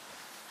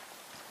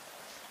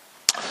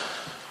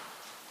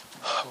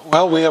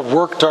Well, we have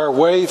worked our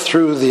way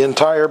through the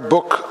entire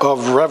book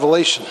of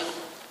Revelation.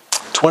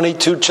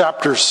 22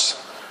 chapters,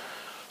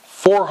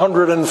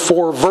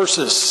 404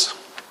 verses,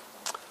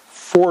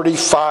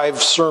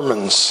 45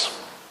 sermons,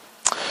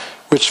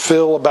 which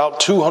fill about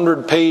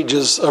 200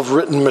 pages of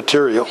written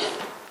material.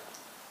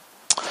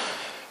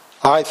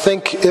 I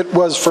think it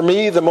was, for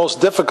me, the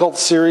most difficult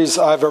series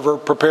I've ever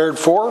prepared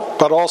for,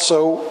 but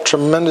also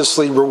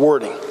tremendously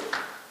rewarding.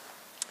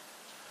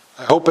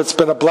 I hope it's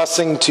been a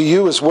blessing to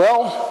you as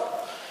well.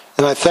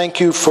 And I thank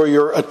you for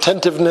your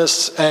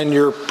attentiveness and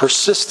your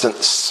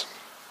persistence.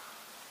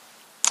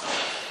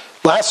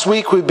 Last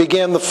week we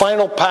began the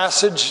final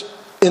passage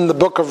in the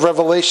book of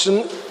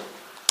Revelation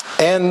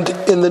and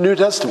in the New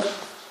Testament.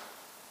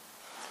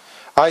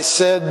 I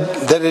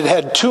said that it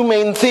had two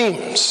main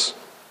themes,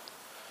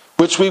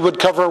 which we would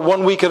cover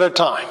 1 week at a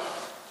time.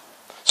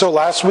 So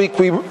last week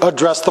we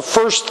addressed the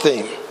first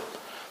theme,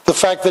 the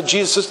fact that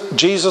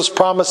Jesus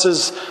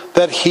promises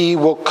that he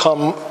will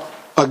come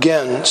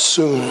again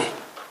soon.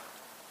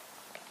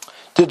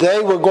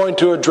 Today we're going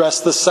to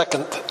address the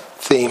second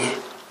theme,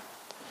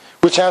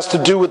 which has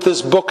to do with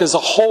this book as a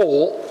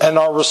whole and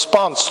our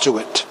response to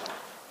it.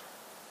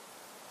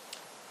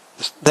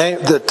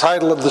 The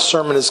title of the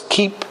sermon is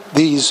Keep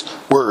These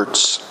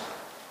Words.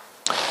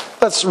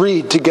 Let's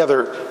read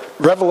together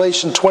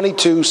Revelation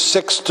 22,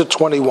 6 to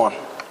 21.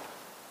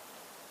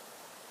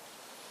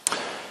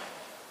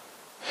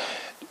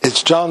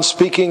 It's John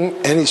speaking,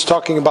 and he's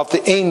talking about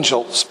the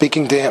angel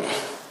speaking to him.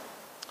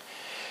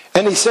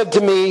 And he said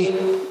to me,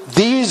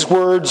 "These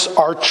words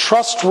are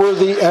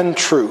trustworthy and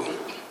true.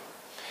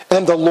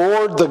 And the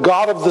Lord, the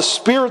God of the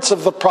spirits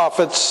of the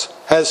prophets,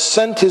 has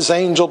sent his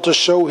angel to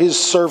show his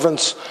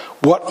servants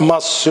what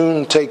must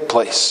soon take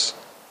place.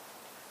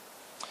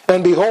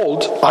 And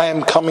behold, I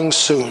am coming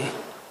soon.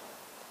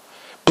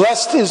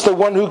 Blessed is the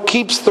one who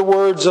keeps the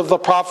words of the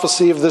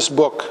prophecy of this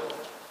book.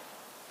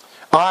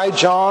 I,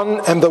 John,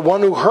 am the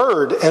one who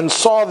heard and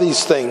saw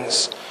these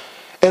things.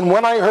 And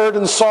when I heard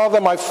and saw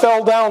them, I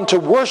fell down to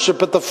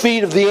worship at the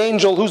feet of the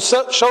angel who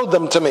showed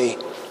them to me.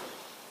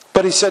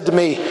 But he said to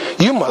me,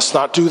 'You must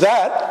not do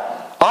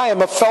that. I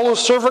am a fellow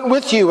servant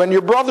with you and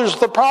your brothers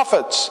the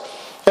prophets,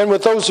 and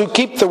with those who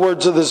keep the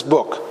words of this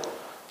book.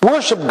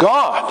 Worship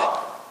God.'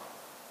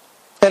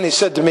 And he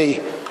said to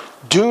me,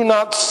 'Do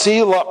not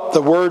seal up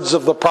the words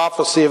of the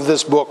prophecy of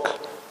this book,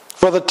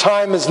 for the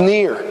time is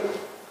near.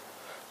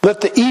 Let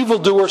the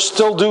evildoer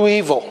still do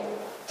evil,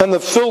 and the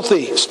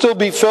filthy still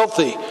be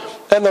filthy,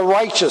 and the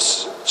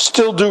righteous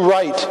still do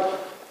right,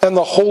 and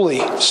the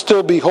holy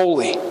still be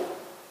holy.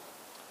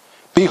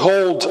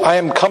 Behold, I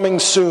am coming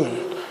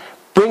soon,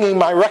 bringing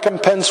my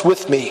recompense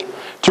with me,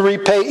 to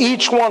repay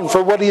each one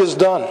for what he has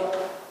done.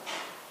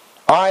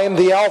 I am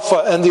the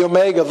Alpha and the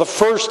Omega, the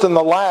first and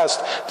the last,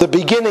 the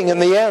beginning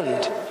and the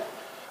end.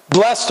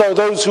 Blessed are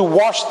those who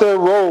wash their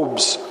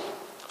robes,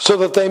 so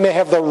that they may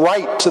have the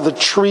right to the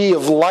tree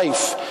of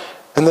life,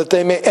 and that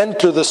they may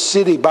enter the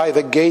city by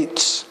the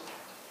gates.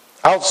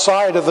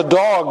 Outside are the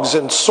dogs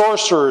and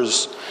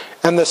sorcerers,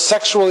 and the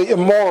sexually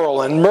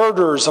immoral, and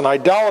murderers and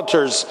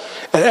idolaters,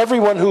 and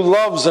everyone who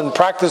loves and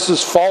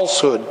practices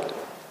falsehood.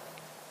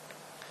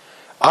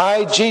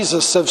 I,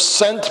 Jesus, have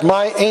sent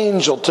my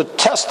angel to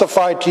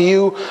testify to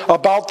you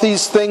about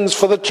these things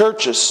for the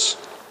churches.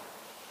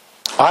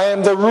 I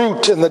am the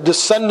root and the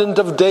descendant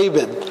of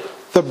David,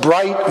 the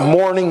bright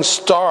morning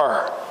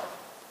star.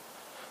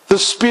 The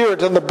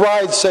Spirit and the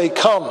bride say,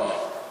 'Come.'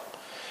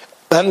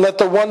 And let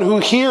the one who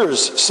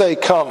hears say,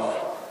 'Come.'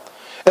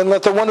 And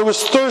let the one who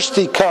is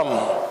thirsty come.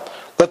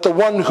 Let the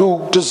one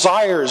who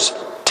desires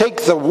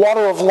take the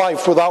water of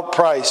life without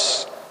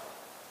price.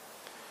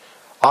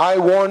 I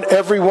warn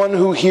everyone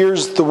who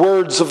hears the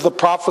words of the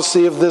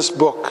prophecy of this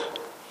book.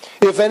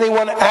 If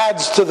anyone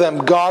adds to them,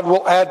 God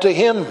will add to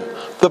him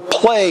the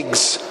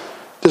plagues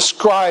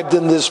described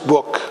in this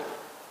book.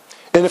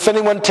 And if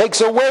anyone takes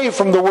away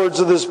from the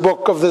words of this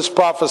book of this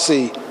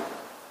prophecy,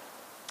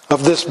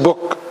 of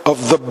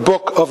the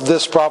book of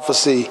this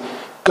prophecy,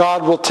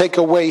 God will take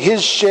away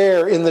his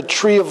share in the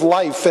tree of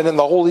life and in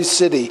the holy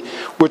city,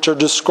 which are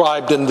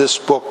described in this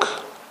book.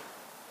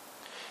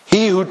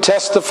 He who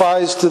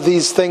testifies to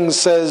these things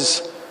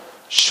says,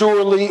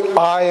 'Surely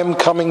I am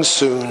coming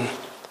soon.'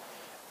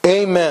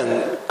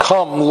 Amen.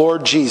 Come,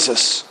 Lord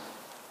Jesus.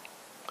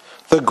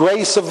 The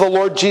grace of the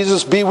Lord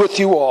Jesus be with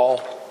you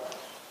all.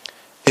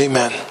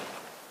 Amen."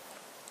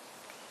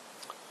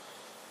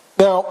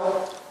 Now,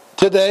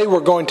 today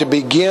we're going to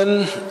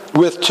begin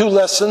with two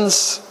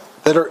lessons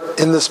that are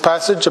in this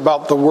passage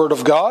about the Word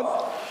of God,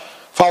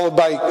 followed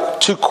by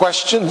two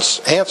questions,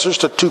 answers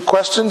to two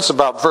questions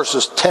about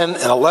verses 10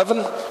 and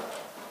 11,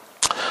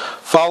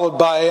 followed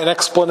by an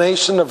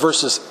explanation of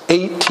verses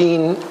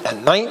 18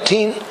 and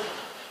 19,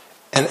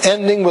 and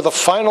ending with a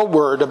final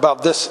word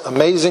about this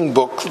amazing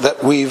book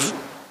that we've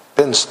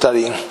been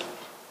studying.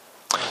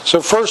 So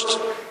first,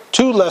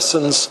 two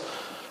lessons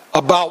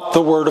about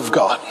the Word of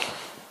God.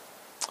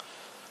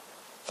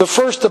 The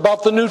first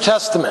about the New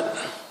Testament.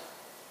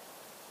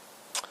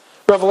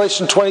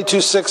 Revelation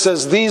 22:6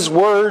 says, "These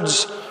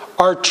words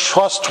are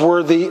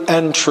trustworthy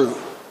and true.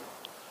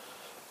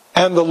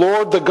 And the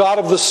Lord, the God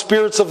of the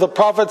spirits of the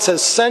prophets,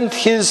 has sent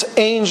his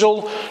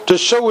angel to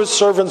show his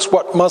servants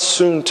what must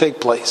soon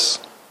take place.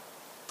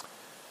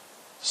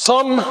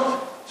 Some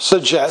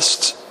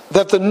suggest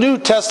that the New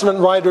Testament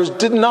writers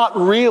did not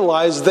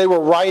realize they were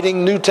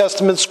writing New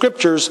Testament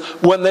scriptures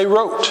when they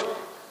wrote.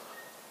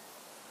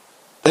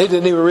 They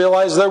didn't even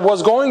realize there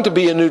was going to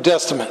be a New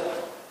Testament.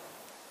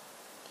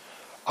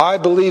 I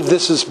believe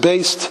this is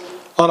based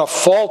on a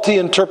faulty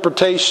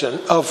interpretation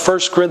of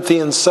 1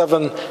 Corinthians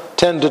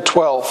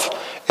 7:10-12.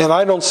 And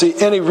I don't see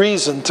any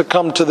reason to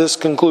come to this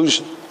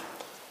conclusion.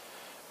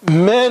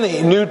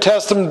 Many New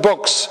Testament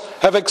books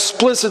have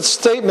explicit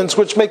statements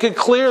which make it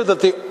clear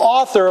that the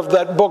author of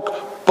that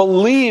book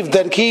believed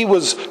that he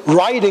was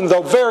writing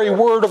the very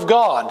Word of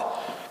God,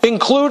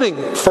 including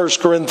 1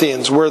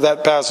 Corinthians, where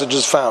that passage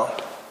is found.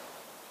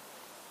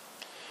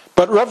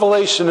 But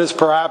Revelation is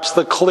perhaps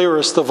the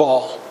clearest of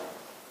all.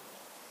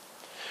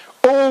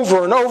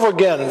 Over and over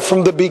again,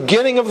 from the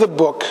beginning of the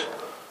book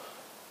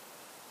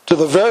to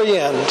the very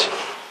end,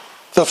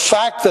 the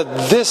fact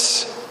that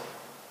this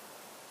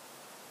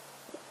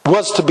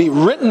was to be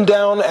written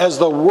down as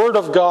the Word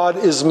of God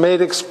is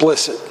made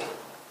explicit.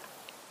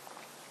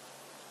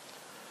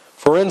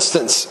 For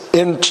instance,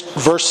 in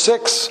verse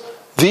 6,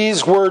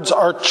 these words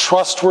are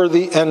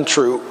trustworthy and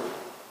true.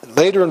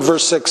 Later in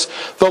verse 6,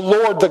 the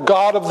Lord, the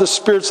God of the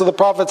spirits of the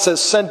prophets,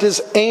 has sent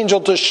his angel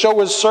to show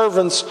his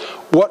servants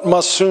what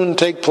must soon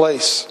take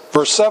place.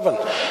 Verse 7,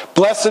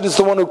 blessed is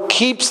the one who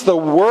keeps the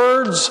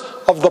words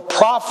of the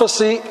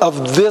prophecy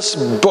of this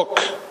book.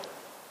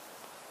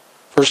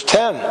 Verse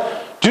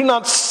 10, do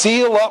not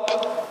seal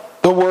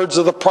up the words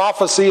of the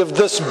prophecy of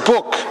this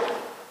book,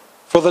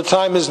 for the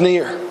time is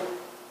near.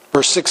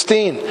 Verse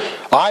 16,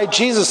 I,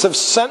 Jesus, have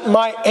sent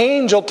my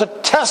angel to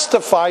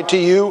testify to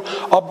you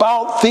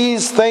about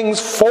these things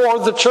for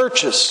the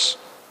churches.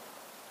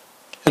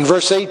 In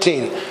verse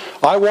 18,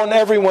 I want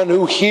everyone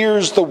who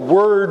hears the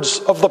words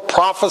of the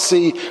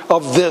prophecy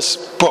of this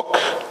book.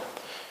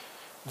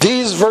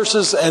 These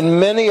verses and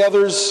many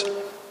others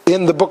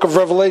in the book of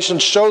Revelation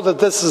show that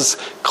this is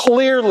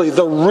clearly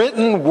the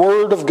written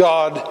Word of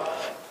God,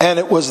 and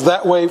it was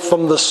that way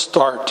from the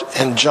start,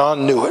 and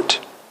John knew it.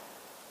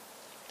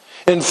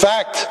 In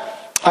fact,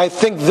 I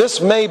think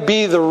this may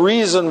be the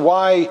reason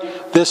why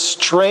this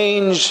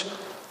strange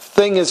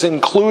thing is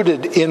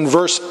included in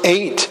verse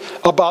 8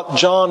 about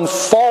John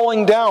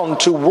falling down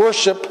to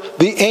worship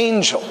the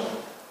angel.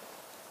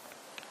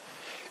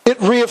 It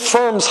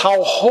reaffirms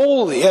how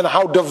holy and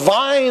how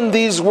divine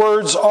these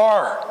words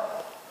are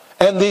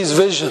and these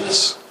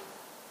visions.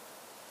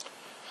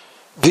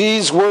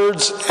 These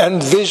words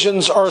and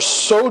visions are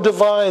so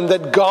divine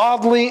that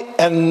godly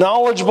and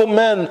knowledgeable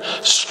men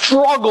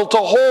struggle to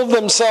hold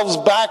themselves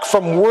back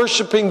from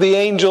worshiping the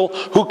angel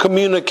who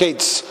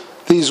communicates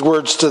these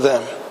words to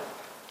them.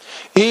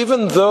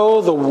 Even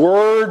though the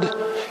word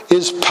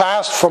is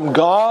passed from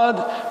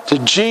God to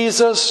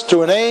Jesus,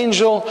 to an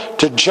angel,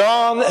 to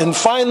John, and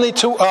finally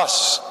to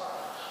us,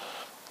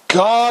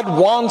 God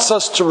wants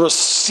us to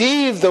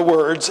receive the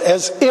words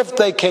as if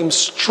they came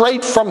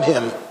straight from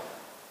him.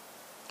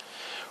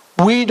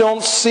 We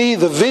don't see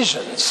the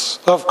visions,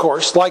 of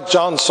course, like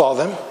John saw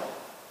them,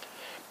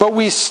 but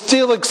we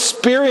still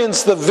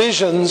experience the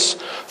visions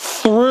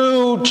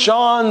through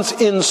John's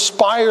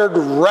inspired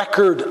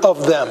record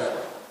of them.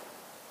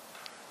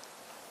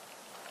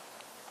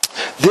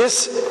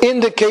 This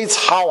indicates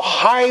how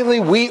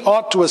highly we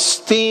ought to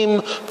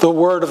esteem the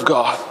Word of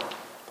God.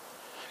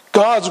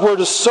 God's Word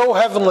is so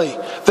heavenly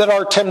that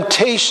our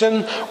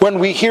temptation when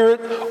we hear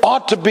it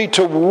ought to be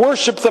to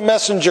worship the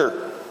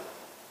messenger,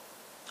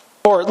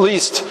 or at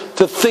least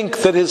to think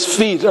that his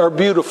feet are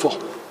beautiful.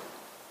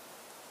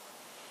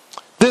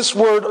 This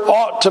word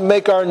ought to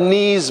make our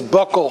knees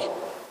buckle.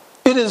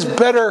 It is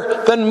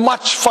better than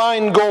much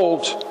fine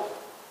gold.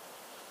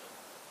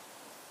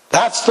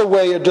 That's the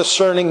way a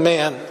discerning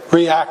man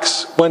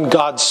reacts when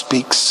God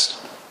speaks.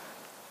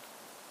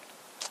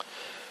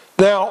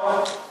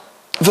 Now,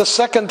 the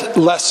second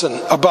lesson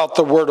about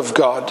the Word of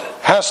God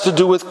has to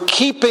do with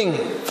keeping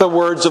the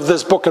words of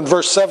this book in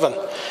verse 7.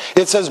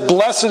 It says,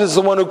 blessed is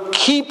the one who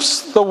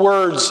keeps the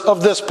words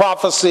of this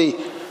prophecy.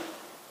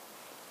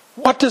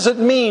 What does it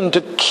mean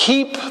to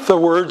keep the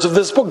words of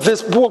this book?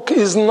 This book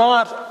is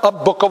not a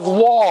book of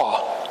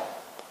law.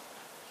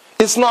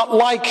 It's not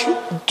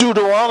like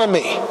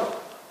Deuteronomy,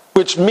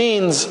 which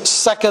means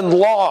second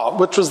law,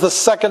 which was the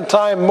second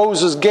time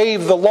Moses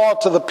gave the law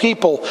to the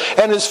people,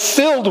 and is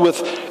filled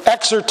with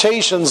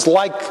exhortations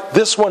like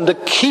this one to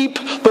keep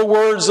the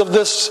words of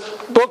this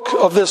book,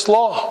 of this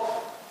law.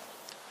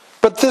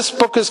 But this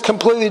book is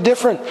completely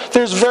different.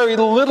 There's very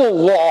little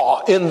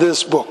law in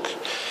this book.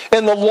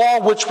 And the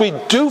law which we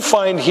do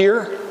find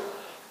here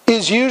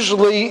is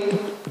usually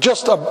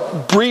just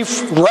a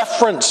brief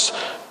reference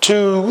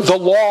to the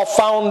law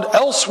found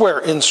elsewhere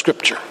in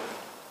Scripture.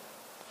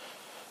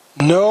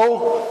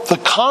 No, the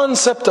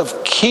concept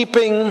of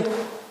keeping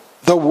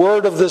the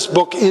word of this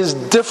book is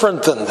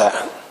different than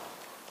that.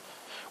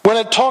 When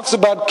it talks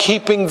about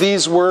keeping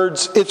these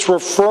words, it's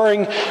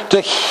referring to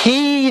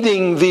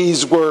heeding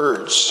these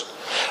words,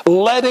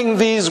 letting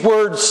these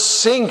words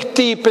sink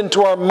deep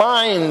into our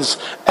minds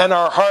and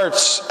our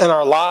hearts and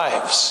our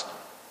lives.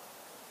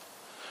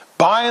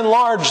 By and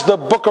large, the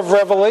book of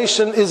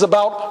Revelation is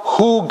about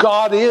who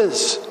God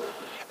is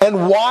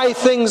and why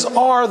things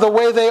are the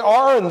way they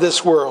are in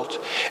this world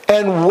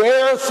and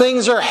where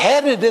things are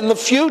headed in the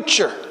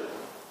future.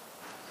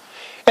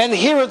 And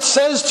here it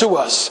says to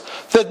us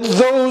that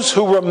those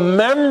who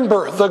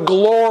remember the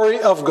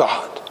glory of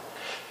God,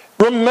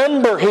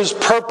 remember His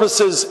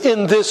purposes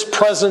in this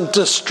present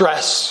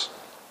distress,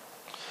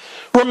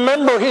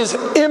 remember His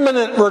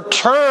imminent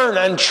return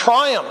and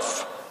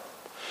triumph,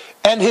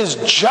 and His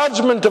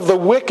judgment of the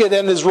wicked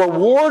and His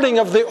rewarding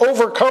of the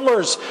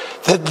overcomers,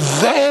 that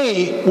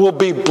they will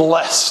be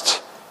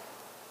blessed.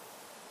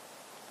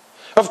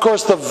 Of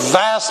course, the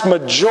vast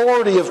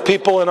majority of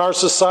people in our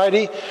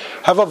society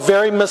have a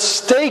very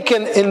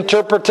mistaken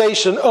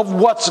interpretation of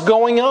what's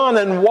going on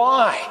and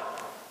why,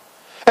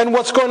 and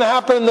what's going to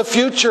happen in the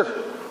future.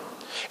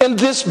 And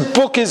this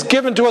book is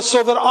given to us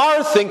so that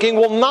our thinking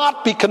will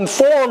not be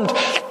conformed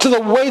to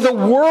the way the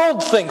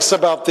world thinks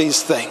about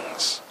these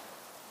things.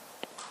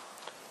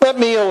 Let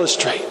me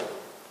illustrate.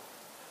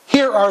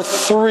 Here are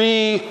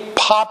 3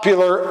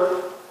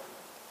 popular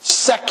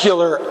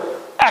secular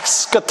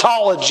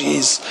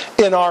eschatologies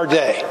in our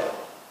day.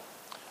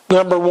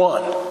 Number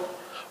 1,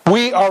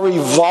 we are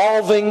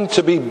evolving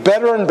to be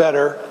better and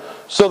better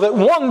so that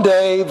one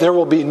day there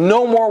will be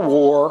no more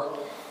war,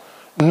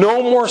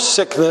 no more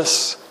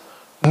sickness,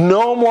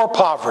 no more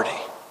poverty.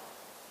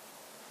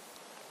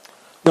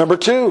 Number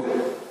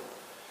 2,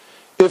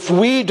 if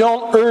we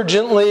don't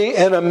urgently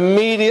and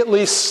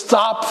immediately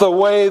stop the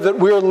way that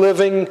we're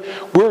living,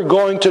 we're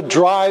going to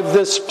drive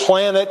this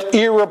planet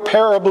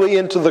irreparably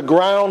into the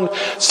ground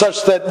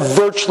such that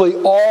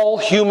virtually all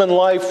human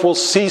life will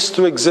cease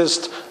to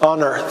exist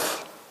on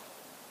earth.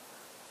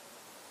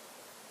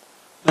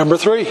 Number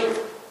 3,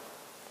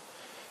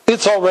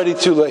 it's already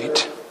too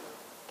late.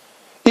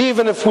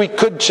 Even if we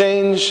could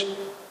change,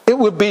 it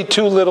would be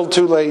too little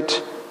too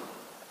late.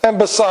 And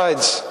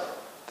besides,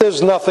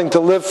 there's nothing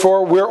to live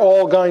for. We're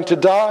all going to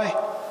die.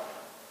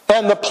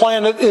 And the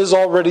planet is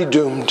already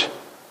doomed.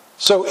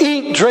 So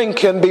eat,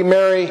 drink, and be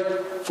merry,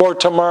 for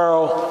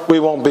tomorrow we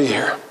won't be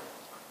here.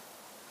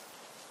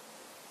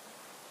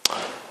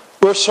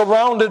 We're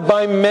surrounded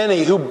by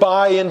many who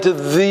buy into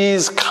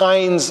these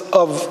kinds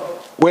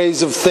of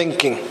ways of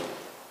thinking.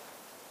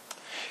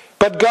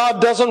 But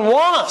God doesn't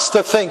want us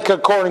to think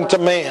according to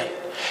man.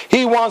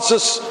 He wants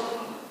us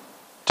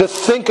to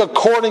think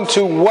according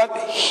to what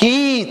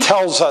He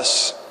tells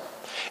us.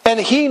 And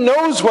He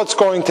knows what's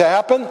going to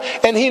happen,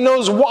 and He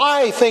knows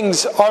why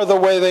things are the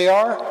way they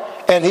are,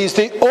 and He's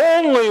the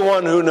only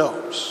one who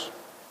knows.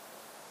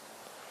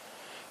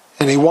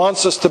 And He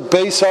wants us to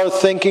base our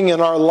thinking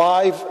and our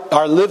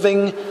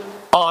living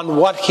on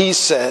what He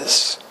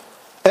says,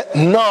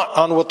 not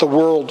on what the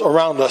world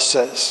around us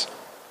says.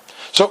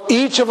 So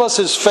each of us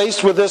is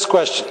faced with this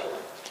question: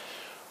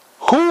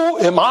 who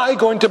am I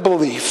going to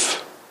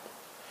believe?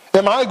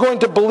 Am I going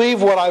to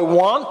believe what I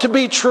want to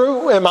be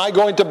true? Am I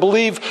going to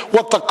believe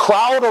what the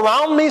crowd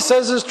around me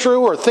says is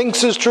true or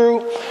thinks is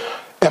true?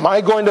 Am I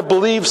going to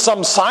believe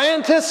some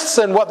scientists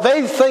and what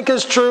they think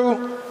is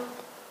true?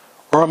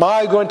 Or am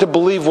I going to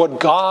believe what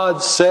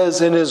God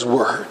says in His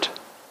Word?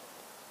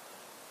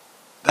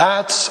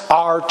 That's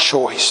our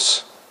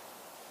choice.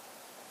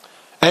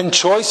 And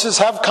choices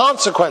have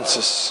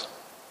consequences.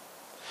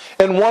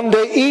 And one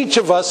day each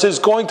of us is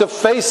going to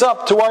face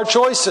up to our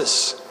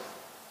choices.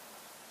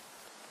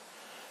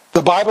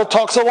 The Bible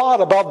talks a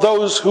lot about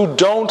those who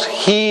don't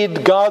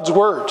heed God's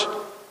Word.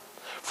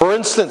 For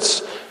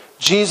instance,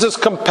 Jesus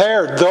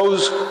compared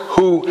those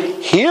who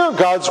hear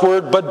God's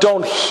Word but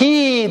don't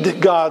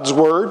heed God's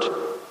Word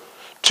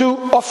to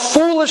a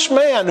foolish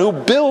man who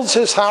builds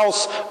his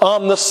house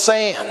on the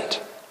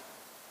sand.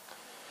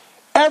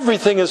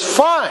 Everything is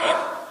fine.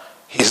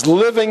 He's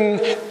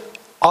living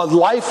a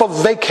life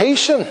of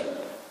vacation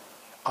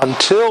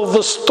until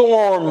the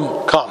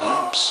storm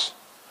comes.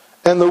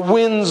 And the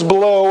winds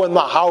blow and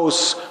the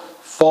house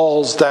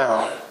falls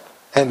down.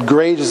 And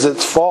great is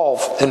its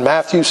fall in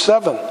Matthew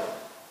 7.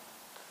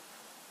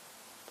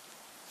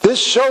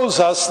 This shows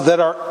us that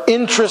our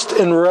interest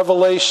in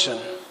Revelation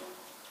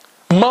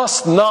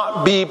must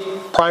not be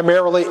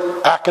primarily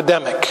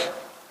academic.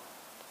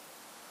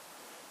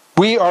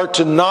 We are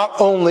to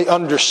not only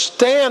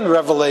understand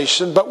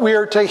Revelation, but we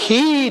are to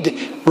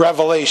heed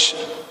Revelation.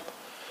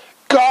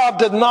 God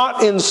did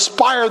not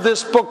inspire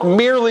this book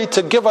merely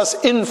to give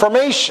us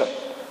information.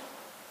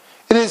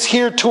 It is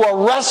here to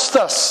arrest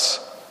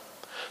us,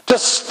 to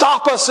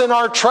stop us in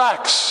our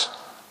tracks.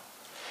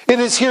 It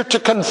is here to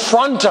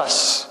confront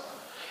us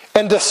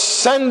and to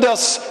send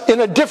us in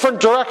a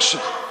different direction.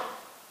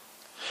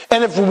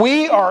 And if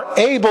we are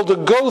able to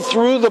go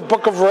through the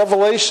book of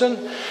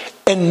Revelation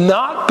and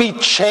not be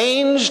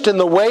changed in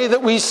the way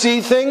that we see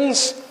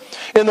things,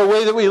 in the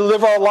way that we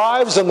live our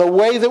lives, in the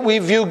way that we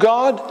view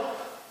God,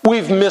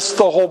 we've missed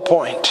the whole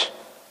point.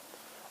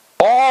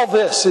 All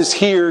this is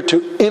here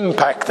to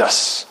impact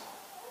us.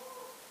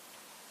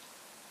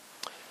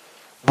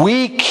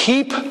 We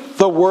keep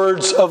the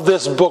words of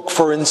this book,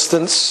 for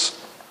instance,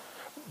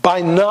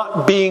 by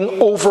not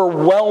being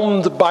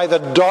overwhelmed by the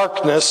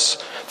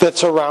darkness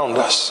that's around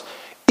us,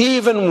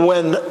 even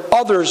when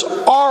others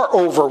are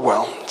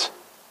overwhelmed.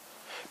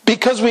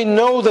 Because we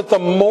know that the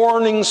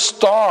morning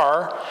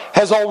star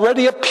has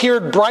already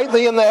appeared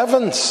brightly in the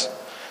heavens,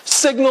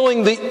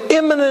 signaling the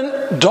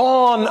imminent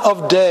dawn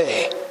of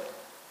day.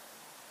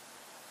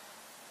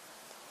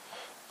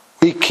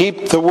 We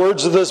keep the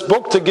words of this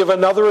book, to give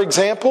another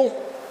example,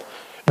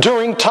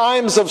 during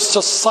times of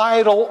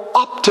societal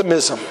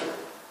optimism,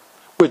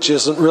 which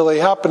isn't really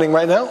happening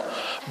right now,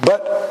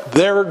 but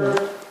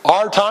there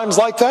are times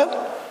like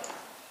that.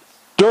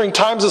 During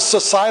times of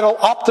societal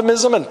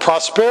optimism and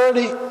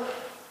prosperity,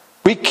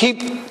 we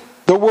keep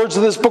the words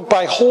of this book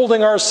by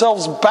holding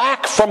ourselves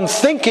back from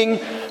thinking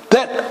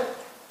that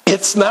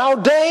it's now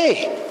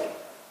day,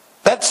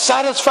 that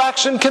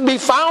satisfaction can be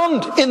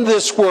found in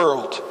this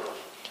world,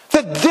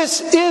 that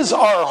this is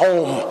our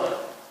home,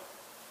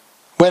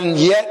 when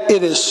yet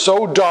it is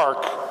so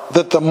dark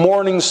that the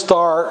morning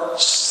star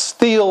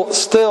still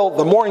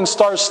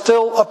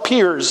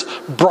appears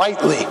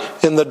brightly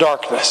in the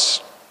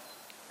darkness.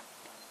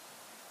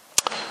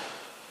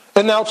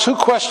 And now two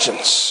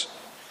questions,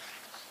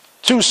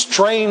 two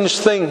strange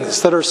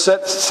things that are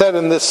said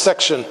in this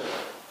section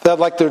that I'd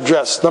like to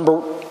address.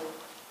 Number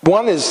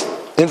one is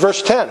in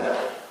verse 10,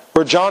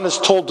 where John is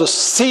told to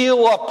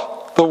seal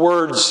up the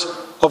words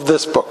of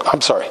this book.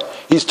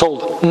 He's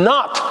told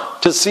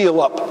not to seal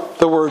up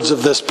the words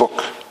of this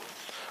book.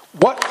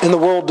 What in the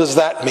world does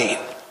that mean?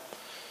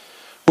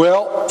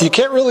 Well, you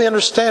can't really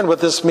understand what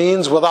this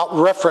means without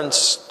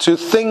reference to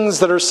things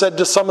that are said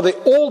to some of the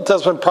Old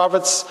Testament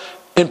prophets,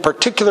 in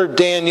particular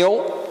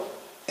Daniel,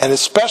 and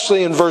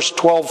especially in verse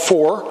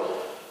 12:4,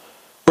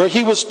 where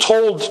he was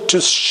told to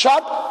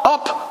shut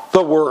up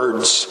the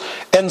words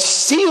and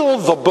seal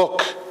the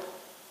book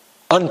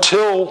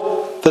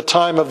until the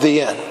time of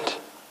the end.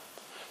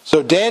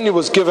 So Daniel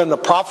was given a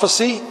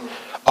prophecy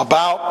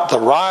about the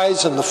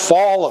rise and the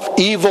fall of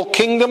evil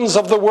kingdoms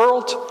of the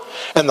world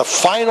and the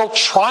final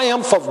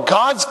triumph of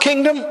God's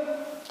kingdom.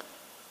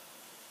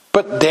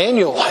 But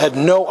Daniel had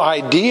no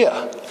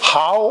idea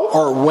how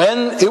or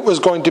when it was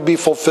going to be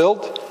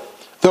fulfilled,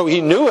 though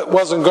he knew it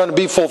wasn't going to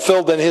be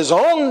fulfilled in his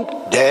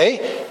own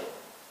day.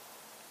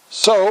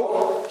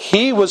 So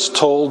he was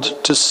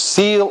told to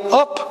seal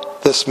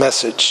up this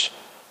message.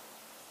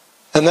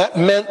 And that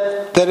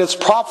meant that its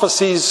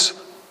prophecies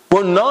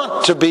were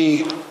not to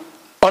be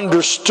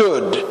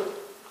understood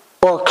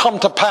or come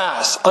to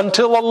pass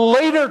until a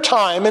later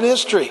time in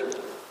history.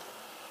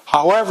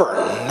 However,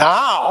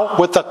 now,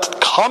 with the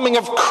coming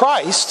of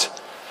Christ,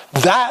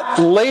 that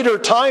later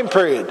time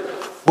period,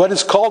 what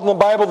is called in the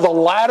Bible the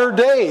latter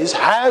days,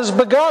 has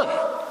begun.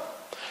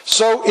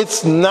 So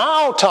it's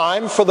now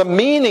time for the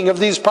meaning of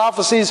these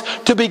prophecies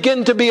to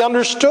begin to be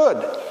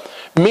understood.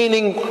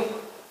 Meaning,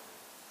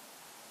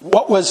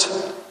 what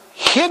was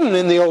hidden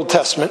in the Old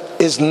Testament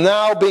is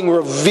now being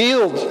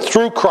revealed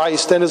through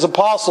Christ and his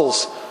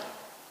apostles,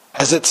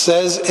 as it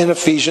says in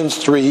Ephesians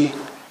 3,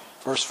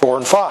 verse 4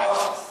 and 5.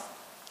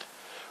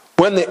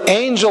 When the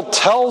angel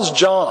tells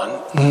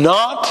John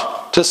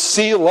not to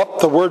seal up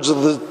the words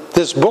of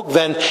this book,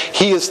 then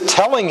he is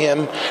telling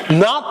him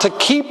not to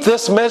keep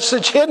this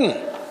message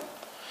hidden,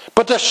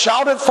 but to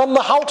shout it from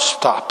the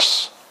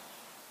housetops.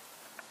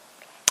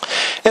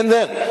 And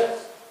then,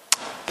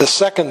 the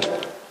second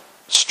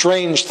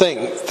strange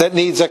thing that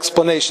needs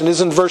explanation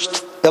is in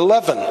verse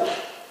 11,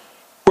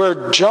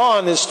 where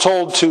John is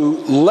told to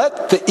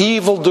let the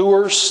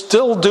evildoer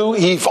still do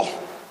evil,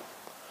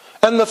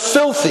 and the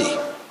filthy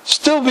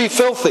still be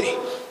filthy,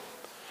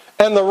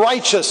 and the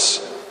righteous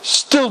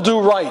still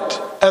do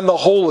right, and the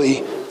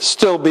holy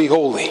still be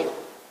holy.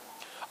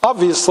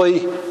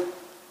 Obviously,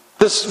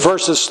 this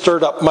verse has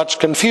stirred up much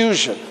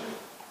confusion.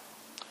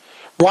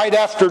 Right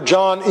after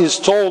John is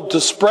told to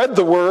spread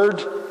the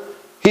word,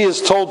 he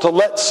is told to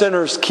let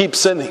sinners keep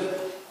sinning.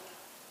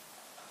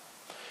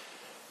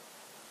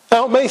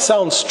 Now, it may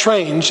sound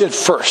strange at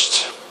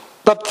first,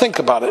 but think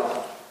about it.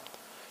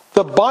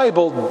 The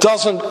Bible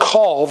doesn't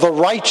call the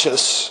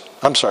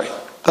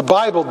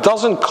Bible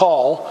doesn't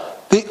call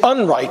the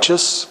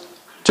unrighteous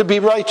to be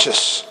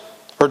righteous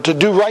or to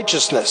do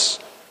righteousness.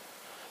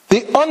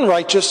 The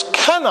unrighteous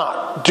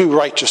cannot do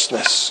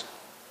righteousness.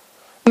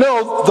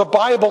 No, the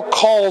Bible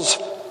calls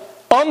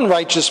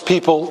unrighteous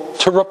people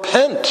to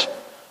repent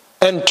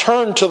and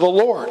turn to the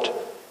Lord.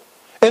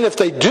 And if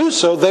they do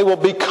so, they will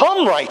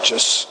become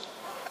righteous.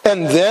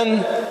 And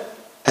then,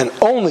 and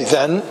only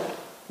then,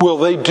 will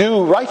they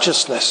do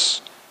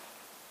righteousness.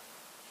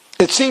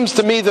 It seems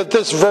to me that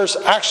this verse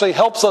actually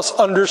helps us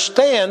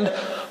understand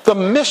the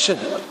mission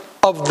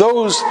of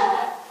those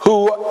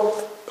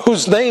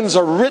whose names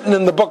are written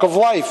in the book of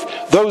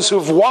life, those who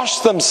have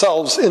washed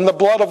themselves in the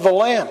blood of the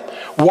Lamb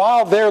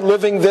while they're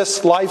living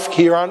this life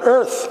here on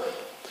earth.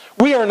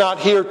 We are not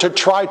here to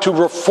try to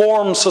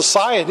reform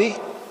society.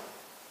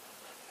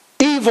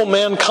 Evil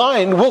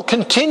mankind will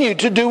continue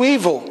to do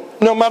evil,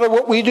 no matter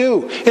what we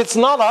do. It's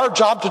not our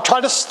job to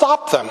try to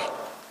stop them.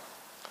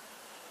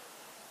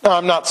 Now,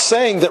 I'm not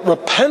saying that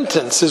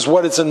repentance is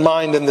what is in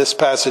mind in this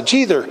passage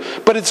either,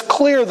 but it's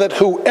clear that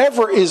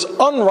whoever is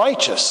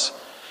unrighteous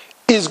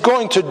is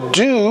going to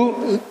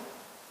do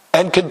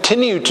and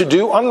continue to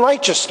do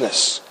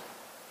unrighteousness.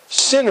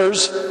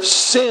 Sinners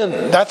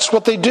sin. That's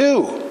what they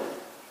do.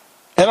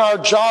 And our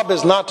job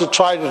is not to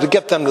try to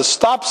get them to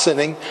stop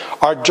sinning.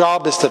 Our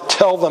job is to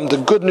tell them the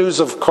good news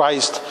of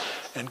Christ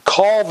and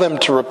call them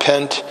to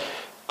repent,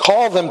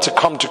 call them to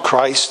come to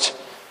Christ.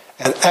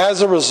 And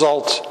as a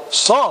result,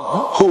 some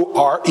who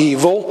are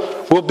evil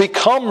will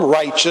become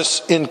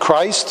righteous in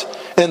Christ.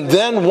 And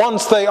then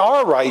once they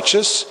are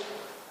righteous,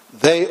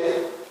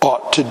 they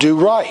ought to do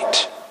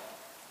right.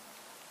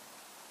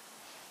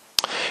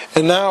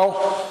 And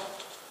now,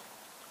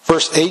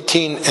 verse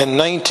 18 and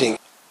 19.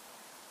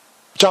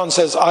 John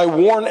says, I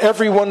warn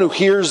everyone who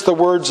hears the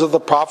words of the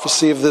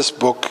prophecy of this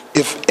book.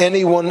 If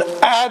anyone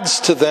adds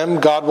to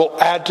them, God will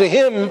add to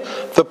him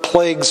the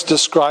plagues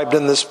described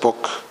in this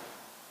book.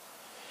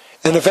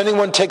 And if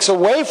anyone takes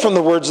away from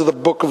the words of the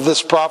book of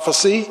this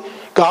prophecy,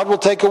 God will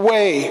take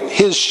away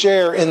his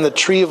share in the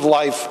tree of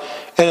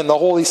life and in the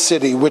holy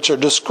city, which are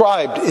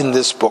described in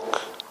this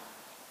book.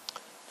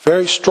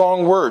 Very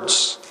strong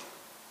words.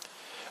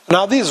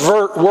 Now these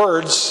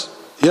words,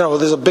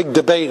 there's a big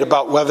debate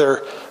about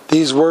whether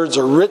these words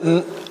are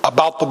written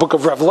about the book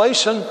of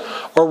Revelation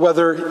or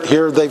whether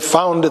here they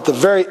found at the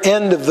very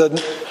end of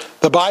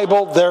the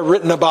Bible, they're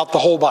written about the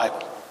whole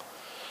Bible.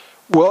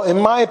 Well, in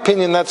my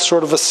opinion, that's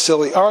sort of a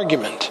silly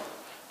argument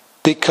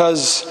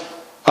because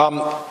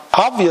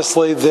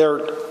obviously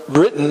they're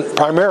written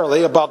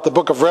primarily about the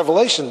book of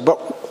Revelation, but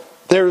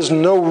there's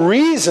no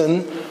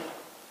reason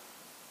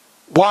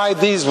why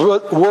these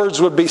words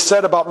would be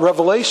said about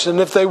Revelation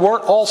if they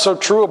weren't also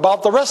true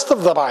about the rest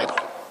of the Bible.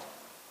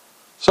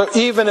 So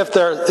even if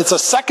it's a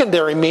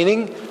secondary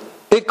meaning,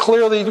 it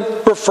clearly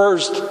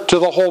refers to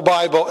the whole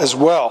Bible as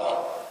well.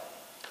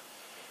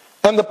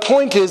 And the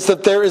point is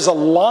that there is a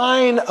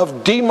line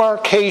of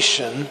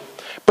demarcation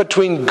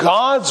between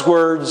God's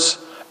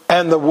words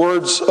and the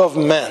words of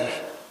men.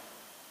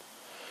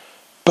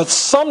 But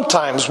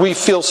sometimes we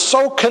feel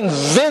so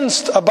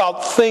convinced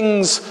about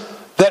things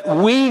that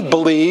we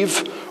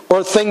believe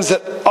or things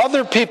that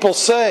other people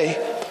say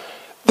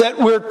that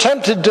we're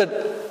tempted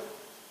to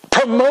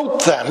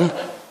promote them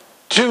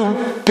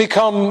to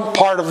become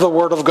part of the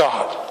Word of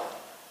God.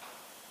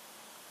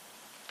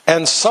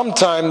 And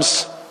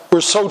sometimes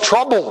we're so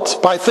troubled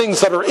by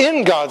things that are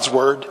in God's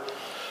Word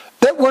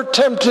that we're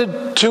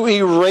tempted to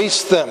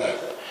erase them,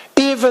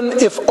 even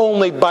if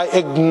only by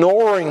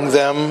ignoring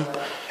them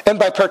and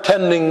by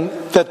pretending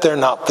that they're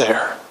not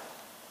there.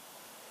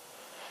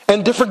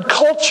 And different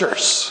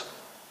cultures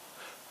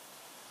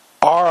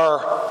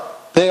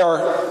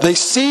they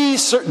see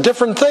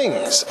different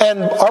things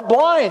and are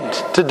blind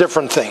to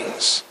different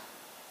things.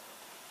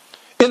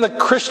 In the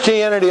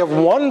Christianity of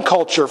one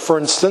culture, for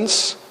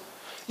instance,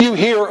 you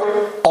hear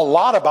a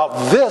lot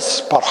about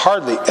this, but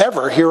hardly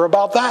ever hear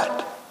about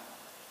that.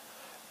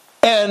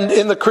 And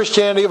in the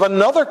Christianity of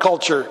another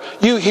culture,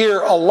 you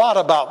hear a lot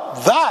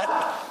about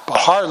that, but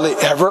hardly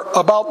ever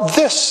about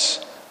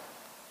this.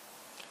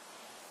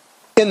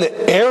 In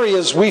the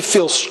areas we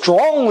feel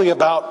strongly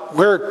about,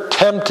 we're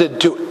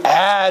tempted to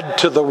add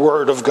to the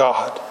Word of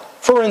God.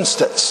 For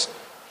instance,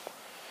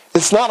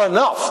 it's not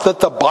enough that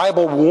the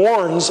Bible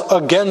warns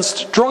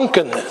against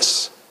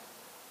drunkenness.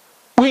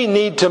 We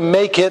need to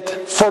make it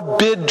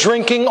forbid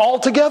drinking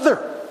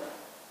altogether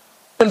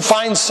and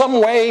find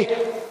some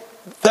way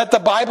that the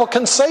Bible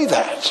can say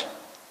that.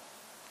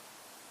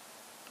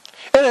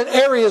 And in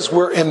areas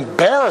we're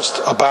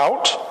embarrassed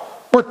about,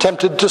 we're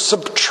tempted to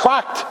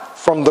subtract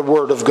from the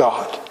Word of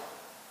God.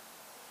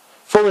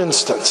 For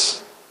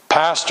instance,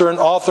 pastor and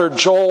author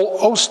Joel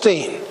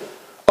Osteen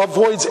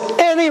avoids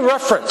any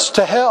reference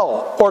to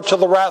hell or to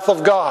the wrath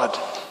of God,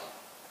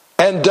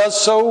 and does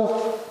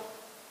so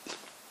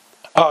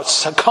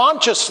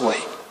consciously,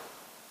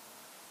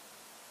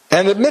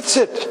 and admits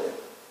it.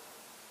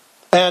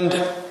 And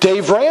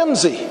Dave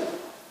Ramsey,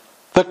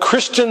 the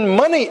Christian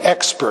money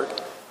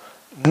expert,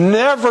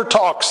 never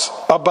talks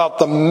about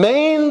the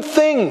main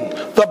thing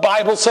the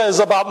Bible says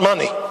about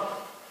money,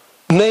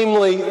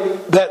 namely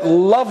that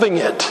loving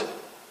it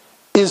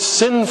is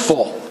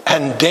sinful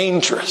and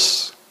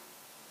dangerous.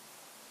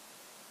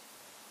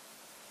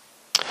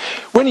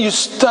 When you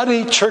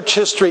study church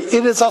history,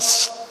 it is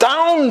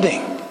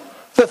astounding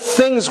the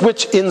things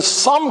which in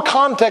some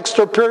context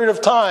or period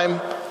of time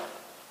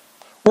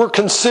were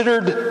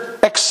considered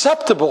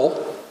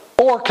acceptable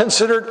or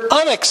considered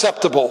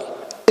unacceptable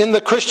in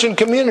the Christian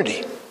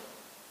community.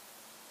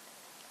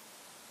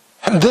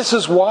 And this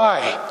is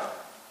why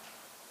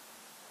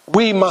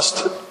we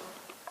must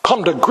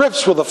come to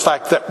grips with the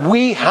fact that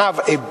we have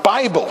a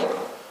Bible.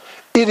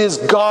 It is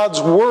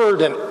God's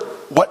Word, and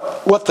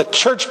what the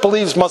church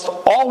believes must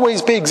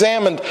always be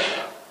examined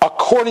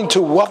according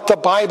to what the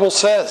Bible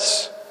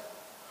says.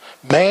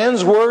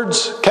 Man's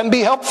words can be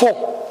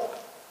helpful,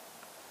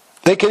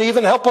 They can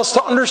even help us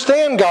to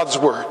understand God's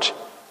Word.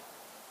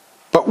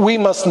 But we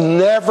must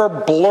never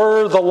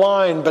blur the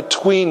line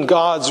between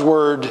God's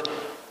Word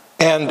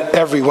and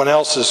everyone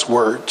else's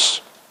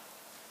words.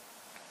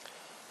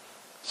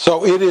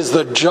 So it is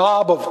the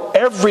job of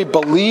every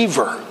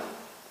believer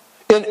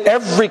in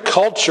every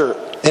culture,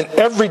 in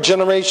every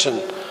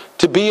generation,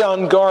 to be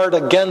on guard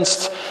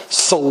against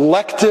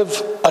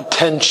selective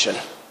attention.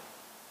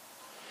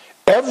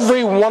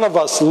 Every one of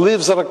us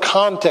lives in a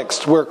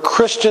context where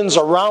Christians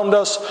around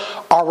us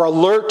are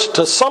alert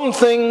to some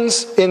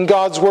things in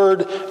God's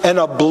Word and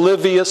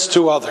oblivious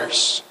to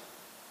others.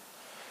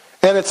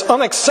 And it's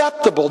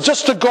unacceptable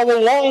just to go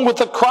along with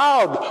the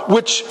crowd,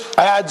 which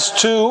adds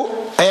to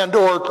and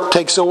or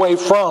takes away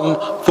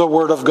from the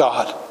Word of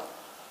God.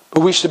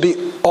 But we should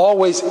be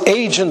always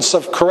agents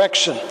of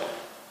correction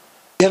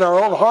in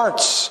our own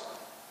hearts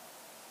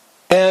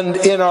and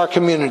in our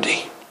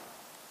community.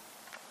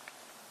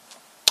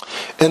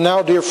 And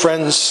now, dear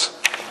friends,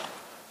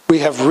 we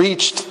have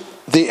reached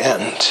the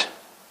end.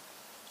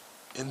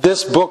 In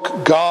this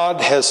book,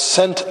 God has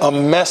sent a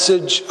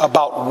message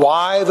about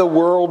why the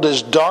world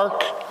is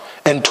dark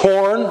and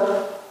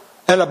torn,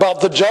 and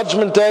about the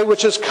judgment day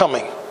which is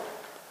coming.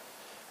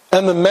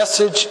 And the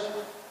message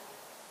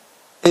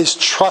is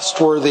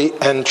trustworthy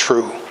and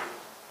true,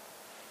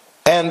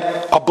 and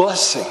a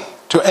blessing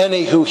to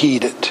any who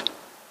heed it.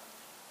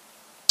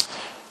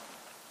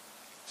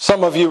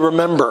 Some of you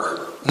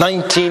remember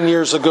 19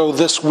 years ago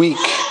this week,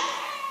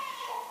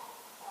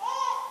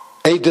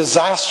 a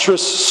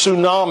disastrous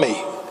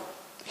tsunami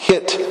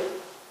hit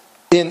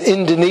in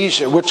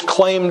Indonesia, which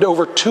claimed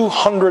over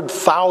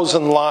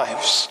 200,000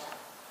 lives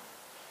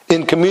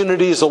in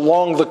communities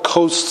along the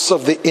coasts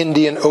of the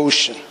Indian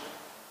Ocean.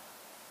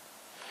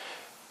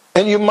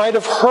 And you might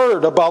have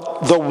heard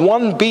about the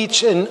one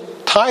beach in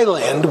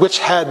Thailand which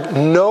had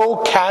no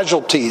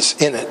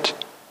casualties in it,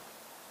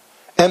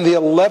 and the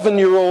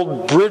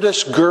 11-year-old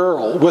British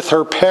girl with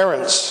her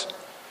parents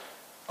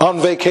on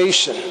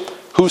vacation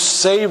who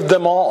saved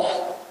them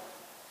all.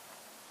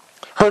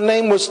 Her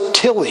name was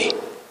Tilly,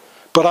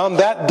 but on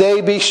that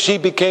day she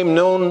became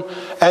known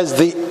as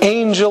the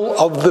Angel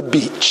of the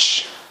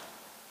Beach.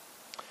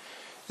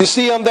 You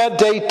see, on that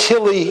day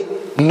Tilly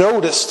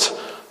noticed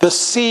the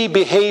sea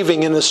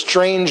behaving in a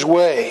strange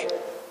way,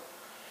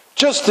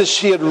 just as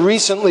she had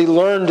recently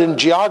learned in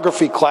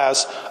geography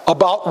class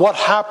about what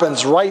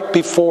happens right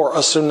before a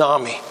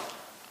tsunami.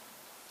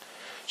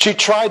 She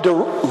tried to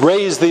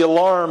raise the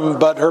alarm,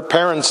 but her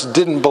parents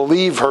didn't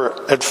believe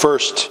her at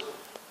first.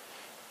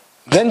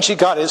 Then she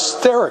got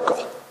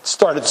hysterical,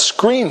 started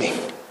screaming,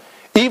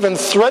 even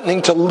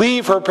threatening to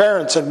leave her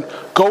parents and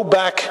go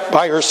back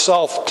by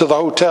herself to the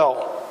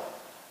hotel.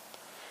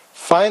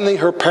 Finally,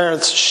 her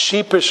parents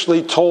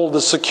sheepishly told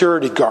the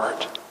security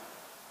guard.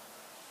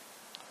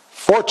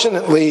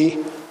 Fortunately,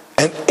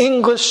 an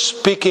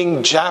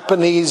English-speaking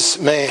Japanese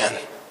man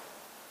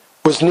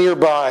was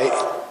nearby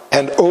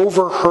and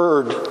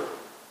overheard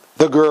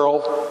the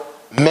girl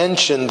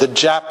mention the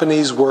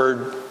Japanese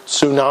word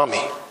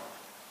tsunami,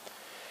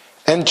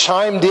 and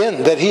chimed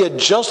in that he had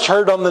just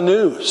heard on the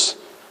news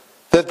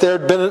that there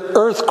had been an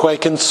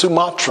earthquake in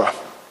Sumatra.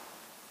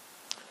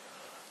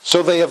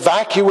 So they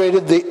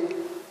evacuated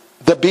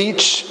the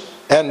beach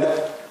and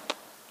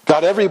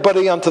got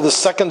everybody onto the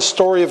second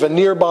story of a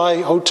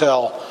nearby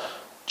hotel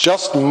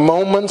just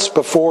moments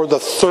before the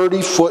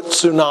 30-foot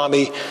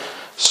tsunami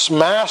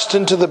smashed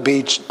into the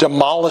beach,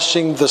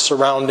 demolishing the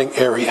surrounding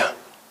area.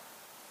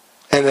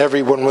 And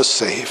everyone was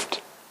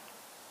saved.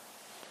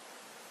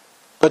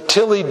 But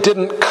Tilly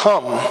didn't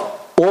come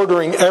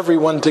ordering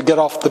everyone to get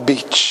off the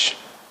beach.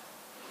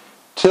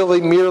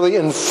 Tilly merely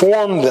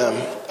informed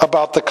them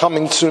about the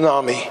coming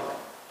tsunami.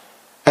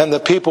 And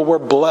the people were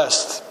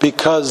blessed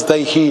because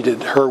they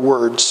heeded her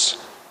words.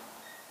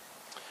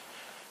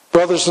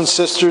 Brothers and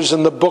sisters,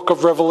 in the book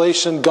of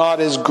Revelation, God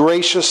has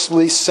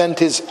graciously sent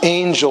his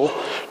angel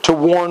to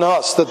warn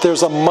us that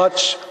there's a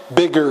much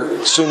bigger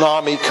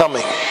tsunami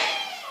coming,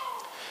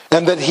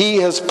 and that he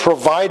has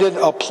provided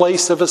a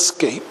place of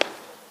escape.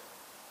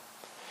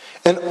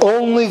 And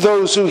only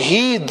those who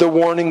heed the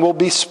warning will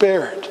be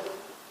spared.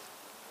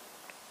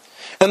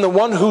 And the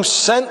one who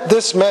sent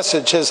this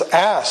message has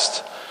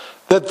asked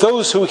that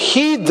those who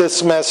heed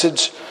this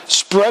message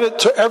spread it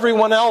to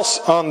everyone else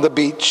on the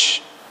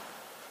beach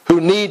who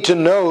need to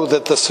know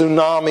that the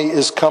tsunami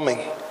is coming,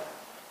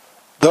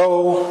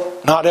 though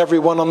not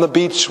everyone on the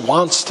beach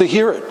wants to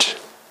hear it.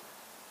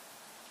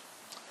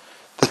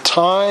 The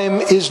time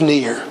is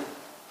near.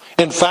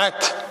 In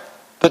fact,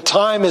 the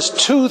time is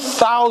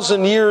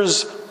 2,000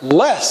 years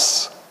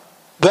less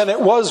than it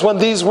was when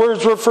these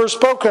words were first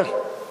spoken.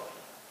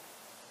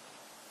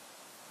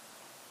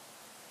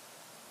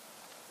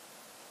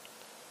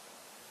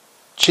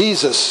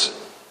 Jesus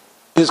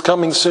is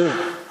coming soon.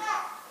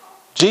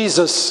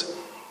 Jesus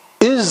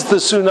is the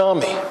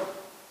tsunami,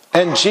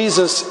 and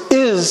Jesus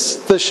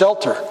is the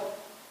shelter.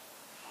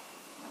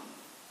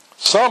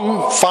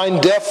 Some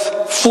find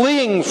death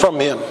fleeing from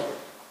him.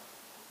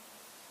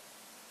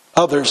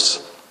 Others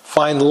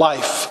find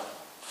life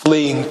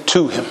fleeing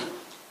to him.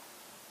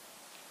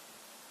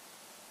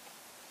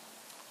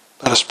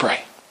 Let us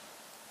pray.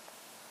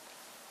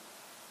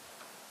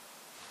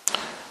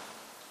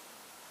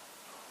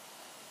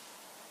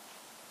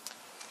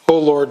 Oh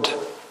Lord,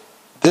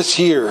 this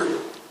year,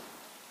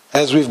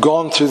 as we've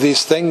gone through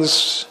these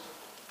things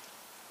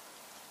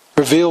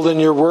revealed in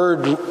your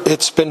word,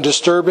 it's been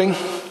disturbing.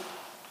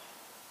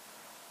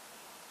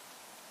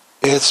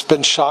 It's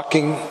been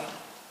shocking.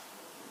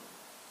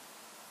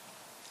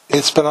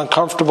 It's been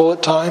uncomfortable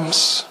at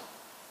times.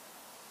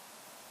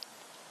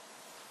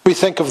 We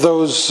think of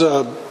those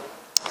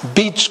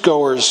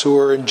beachgoers who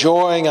were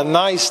enjoying a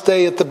nice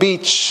day at the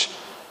beach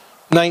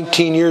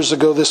 19 years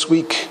ago this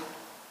week,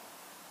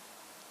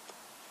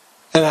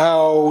 and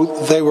how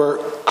they were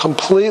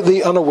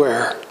completely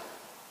unaware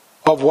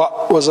of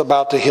what was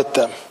about to hit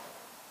them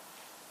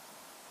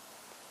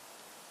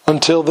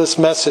until this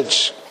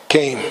message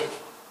came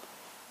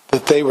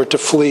that they were to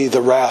flee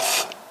the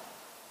wrath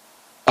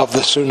of the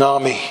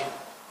tsunami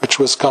which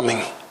was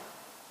coming.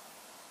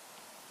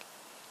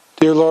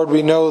 Dear Lord,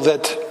 we know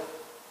that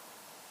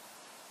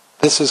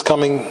this is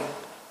coming,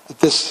 that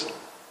this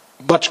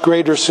much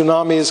greater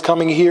tsunami is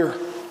coming here,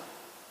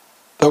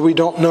 though we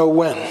don't know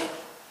when.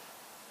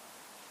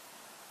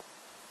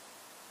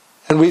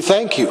 And we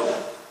thank you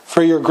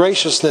for your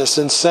graciousness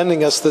in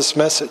sending us this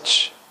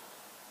message.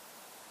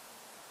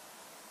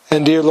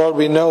 And dear Lord,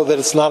 we know that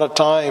it's not a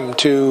time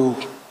to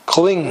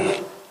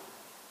cling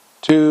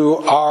to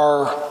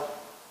our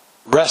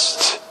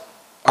rest,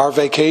 our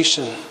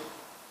vacation,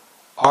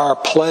 our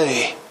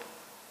play,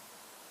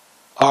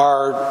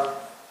 our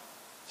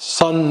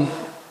sun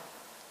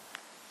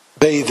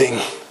bathing.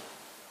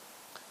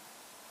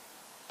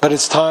 But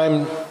it's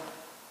time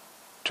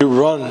to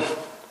run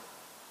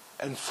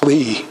and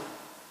flee.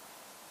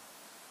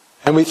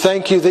 And we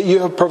thank you that you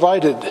have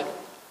provided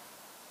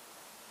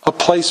a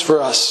place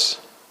for us,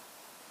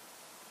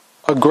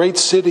 a great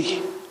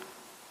city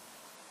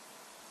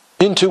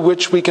into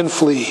which we can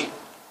flee,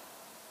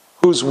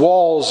 whose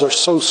walls are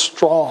so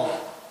strong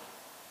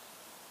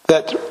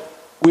that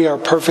we are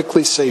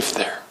perfectly safe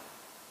there.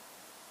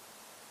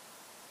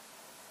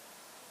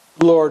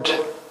 Lord,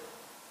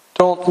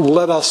 don't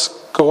let us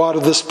go out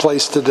of this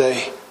place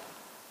today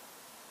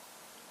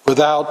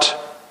without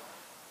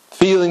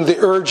feeling the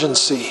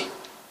urgency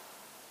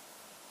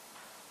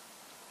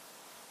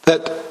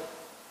that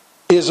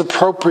is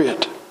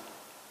appropriate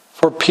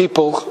for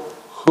people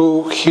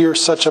who hear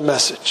such a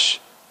message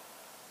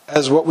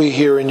as what we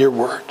hear in your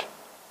word.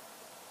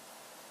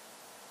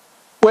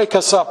 Wake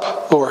us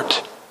up, Lord.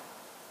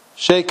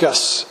 Shake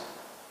us.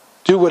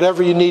 Do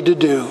whatever you need to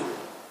do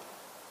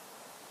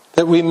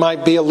that we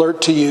might be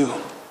alert to you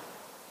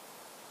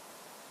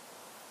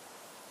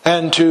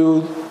and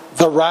to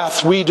the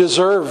wrath we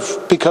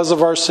deserve because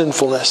of our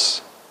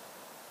sinfulness,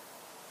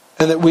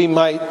 and that we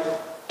might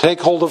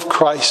take hold of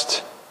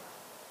Christ,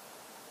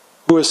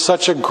 who is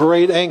such a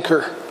great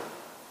anchor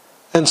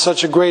and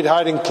such a great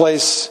hiding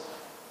place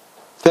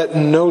that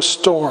no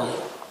storm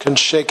can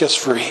shake us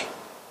free.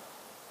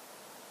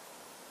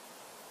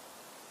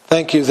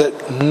 Thank you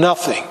that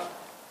nothing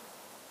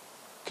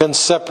can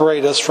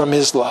separate us from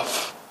his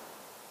love,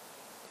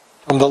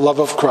 from the love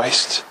of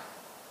Christ.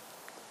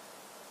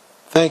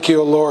 Thank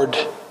you, O Lord,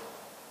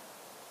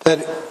 that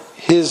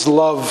his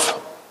love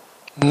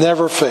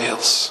never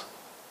fails.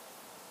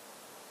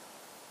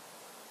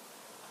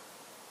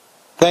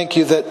 Thank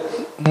you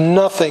that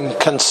nothing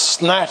can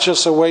snatch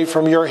us away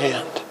from your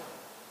hand.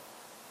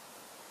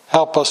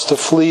 Help us to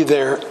flee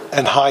there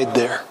and hide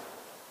there.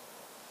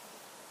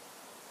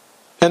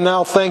 And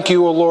now thank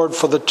you, O Lord,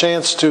 for the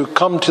chance to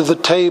come to the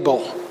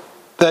table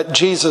that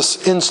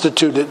Jesus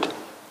instituted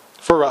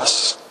for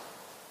us,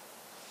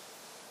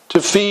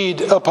 to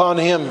feed upon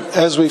him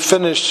as we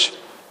finish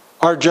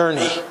our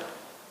journey.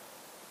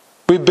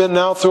 We've been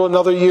now through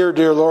another year,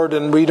 dear Lord,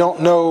 and we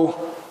don't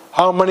know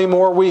how many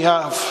more we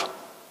have.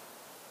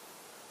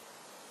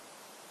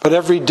 But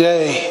every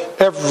day,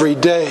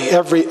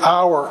 every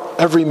hour,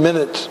 every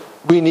minute,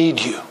 we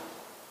need you.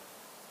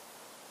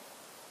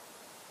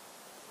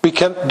 We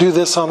can't do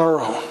this on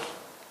our own.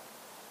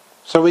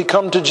 So we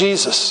come to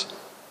Jesus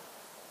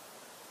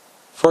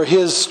for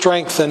his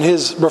strength and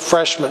his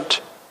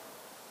refreshment,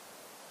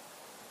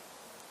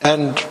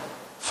 and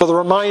for the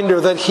reminder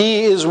that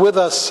he is with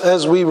us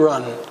as we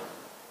run,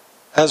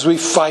 as we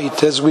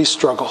fight, as we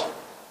struggle.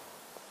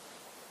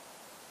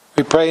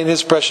 We pray in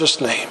his precious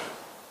name.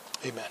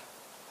 Amen.